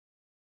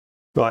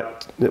Right,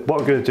 what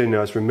we're going to do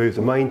now is remove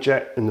the main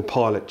jet and the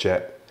pilot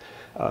jet.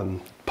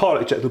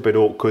 Pilot jet's a little bit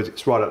awkward,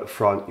 it's right at the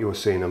front, you'll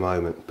see in a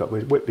moment, but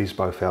we'll whip these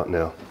both out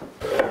now.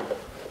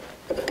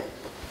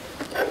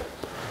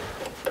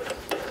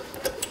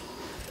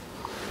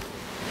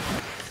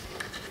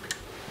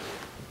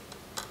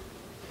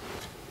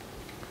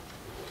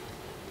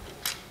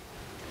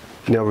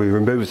 Now we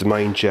remove the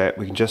main jet,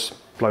 we can just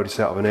blow this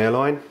out of an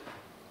airline.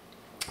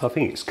 I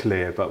think it's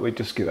clear, but we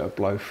just give it a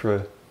blow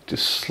through,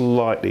 just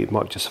slightly, it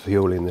might just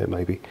fuel in there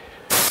maybe.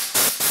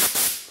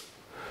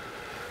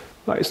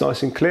 Right, it's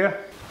nice and clear.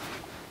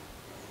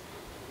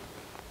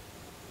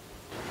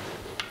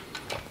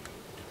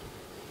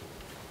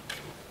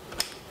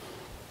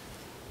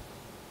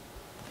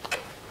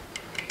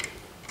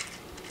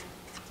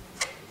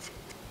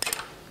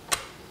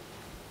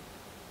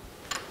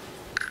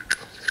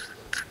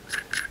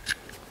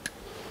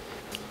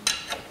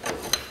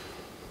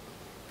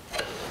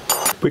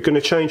 We're going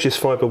to change this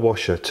fibre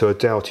washer to a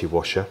Doughty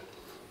washer.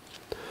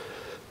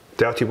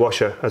 Doughty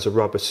washer has a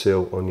rubber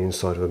seal on the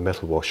inside of a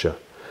metal washer.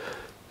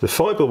 The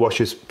fibre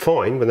washer is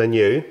fine when they're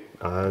new,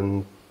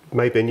 and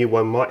maybe a new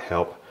one might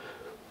help,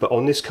 but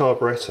on this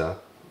carburettor,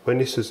 when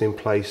this was in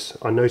place,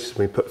 I noticed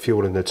when we put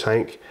fuel in the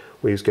tank,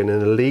 we was getting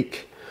a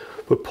leak.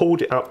 We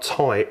pulled it up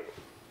tight,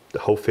 the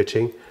whole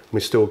fitting, and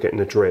we're still getting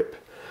a drip.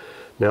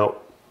 Now,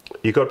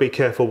 you've got to be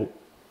careful,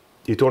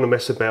 you don't want to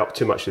mess about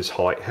too much this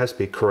height, it has to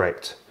be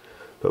correct.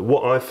 But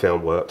what I've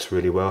found works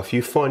really well, if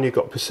you find you've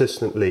got a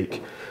persistent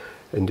leak,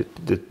 and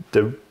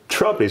the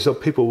trouble is that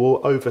people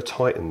will over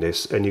tighten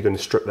this and you're going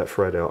to strip that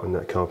thread out on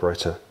that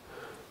carburettor.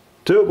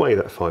 Do away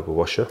that fibre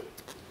washer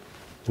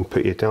and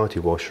put your Doughty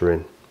washer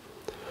in.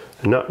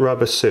 And that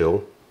rubber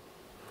seal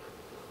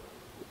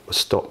will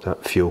stop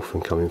that fuel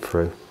from coming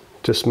through.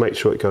 Just make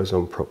sure it goes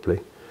on properly.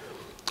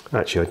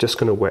 Actually, I'm just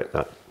going to wet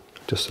that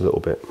just a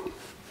little bit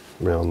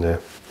around there.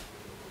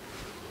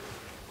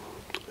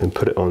 And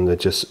put it on there,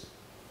 just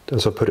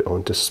as I put it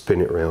on, just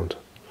spin it round.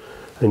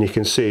 And you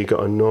can see you've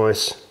got a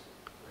nice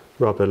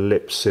rubber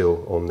lip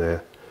seal on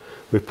there.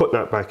 We've put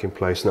that back in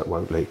place and that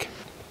won't leak.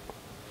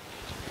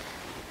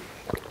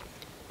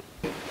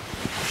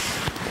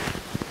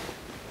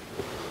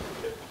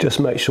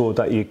 Just make sure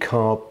that your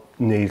carb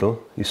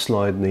needle, your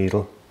slide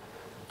needle,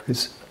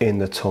 is in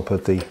the top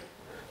of the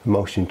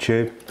emulsion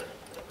tube.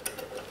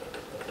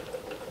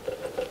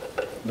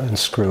 And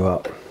screw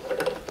up.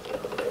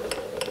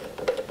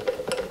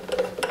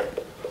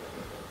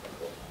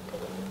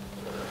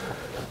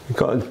 We've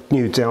got a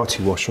new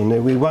Doughty washer on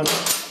there. We won't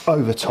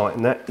over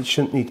tighten that, it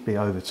shouldn't need to be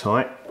over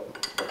tight.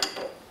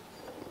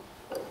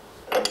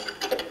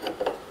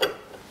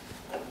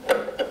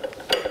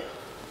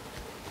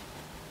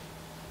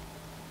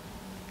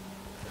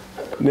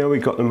 Now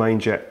we've got the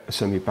main jet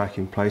assembly back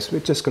in place,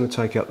 we're just going to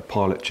take out the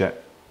pilot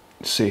jet.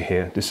 See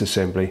here, this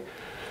assembly,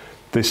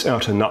 this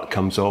outer nut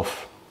comes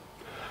off,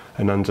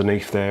 and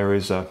underneath there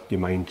is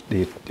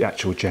the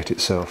actual jet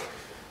itself.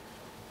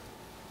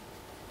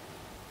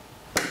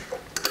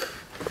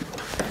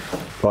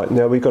 Right,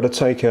 now we've got to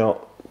take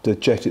out the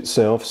jet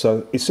itself,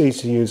 so it's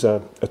easy to use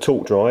a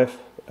torque drive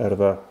out of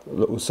a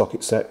little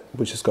socket set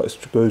which has got a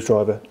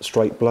screwdriver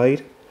straight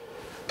blade,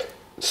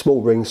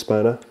 small ring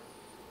spanner,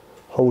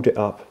 hold it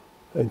up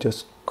and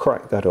just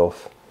crack that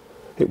off.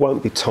 It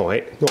won't be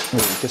tight, not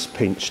really, just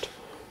pinched,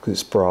 because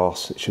it's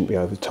brass, it shouldn't be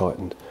over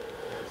tightened.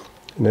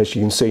 And as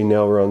you can see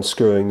now we're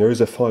unscrewing, there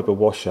is a fibre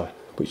washer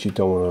which you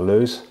don't want to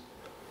lose.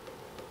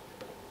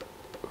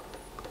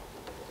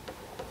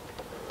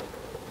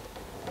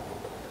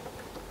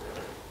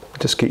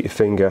 Just keep your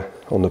finger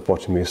on the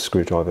bottom of your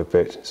screwdriver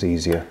bit, it's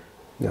easier.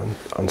 Now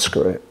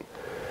unscrew it.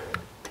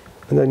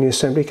 And then the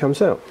assembly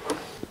comes out.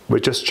 We're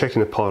just checking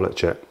the pilot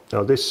jet.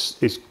 Now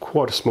this is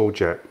quite a small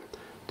jet.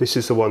 This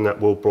is the one that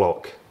will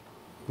block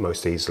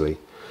most easily.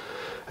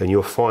 And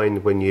you'll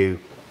find when you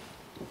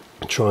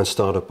try and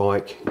start a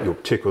bike, you'll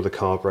tickle the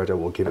carburetor,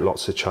 will give it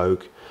lots of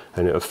choke,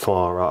 and it'll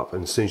fire up,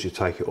 and as soon as you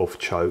take it off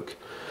choke,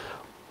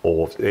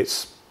 or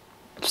it's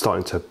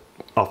starting to,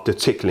 after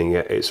tickling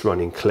it, it's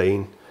running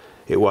clean,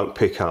 it won't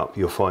pick up.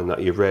 You'll find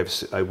that your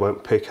revs, they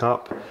won't pick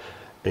up,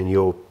 and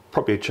you'll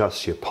probably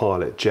adjust your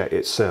pilot jet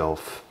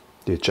itself,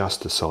 the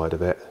adjuster side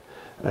of it,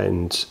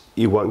 and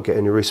you won't get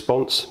any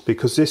response,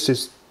 because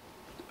this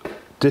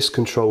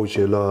controls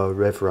your lower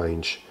rev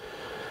range.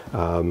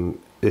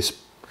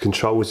 This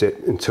controls it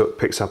until it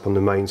picks up on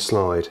the main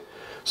slide.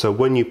 So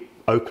when you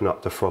open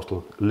up the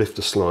throttle, lift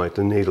the slide,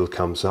 the needle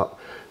comes up,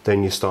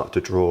 then you start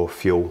to draw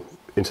fuel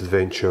into the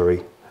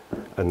venturi,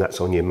 and that's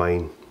on your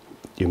main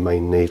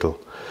needle.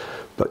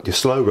 But your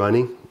slow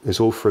running is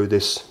all through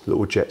this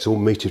little jet, it's all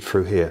metered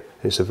through here.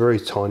 It's a very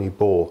tiny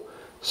bore,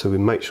 so we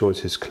make sure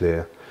it is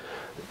clear.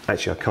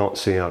 Actually, I can't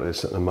see out of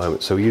this at the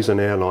moment, so we use an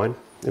airline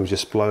and we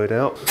just blow it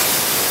out.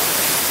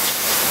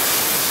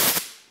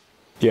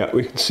 Yeah,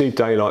 we can see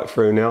daylight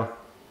through now,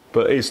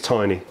 but it is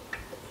tiny.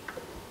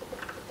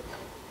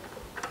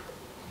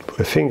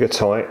 We're finger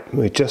tight,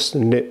 we just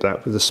nip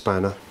that with a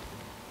spanner.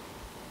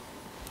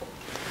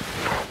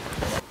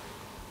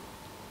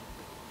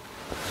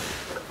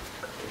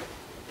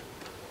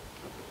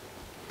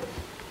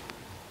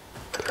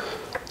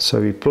 So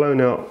we've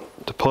blown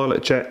out the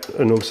pilot jet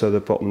and also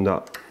the bottom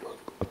nut.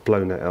 I've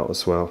blown that out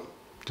as well.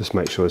 Just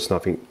make sure there's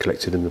nothing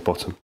collected in the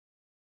bottom.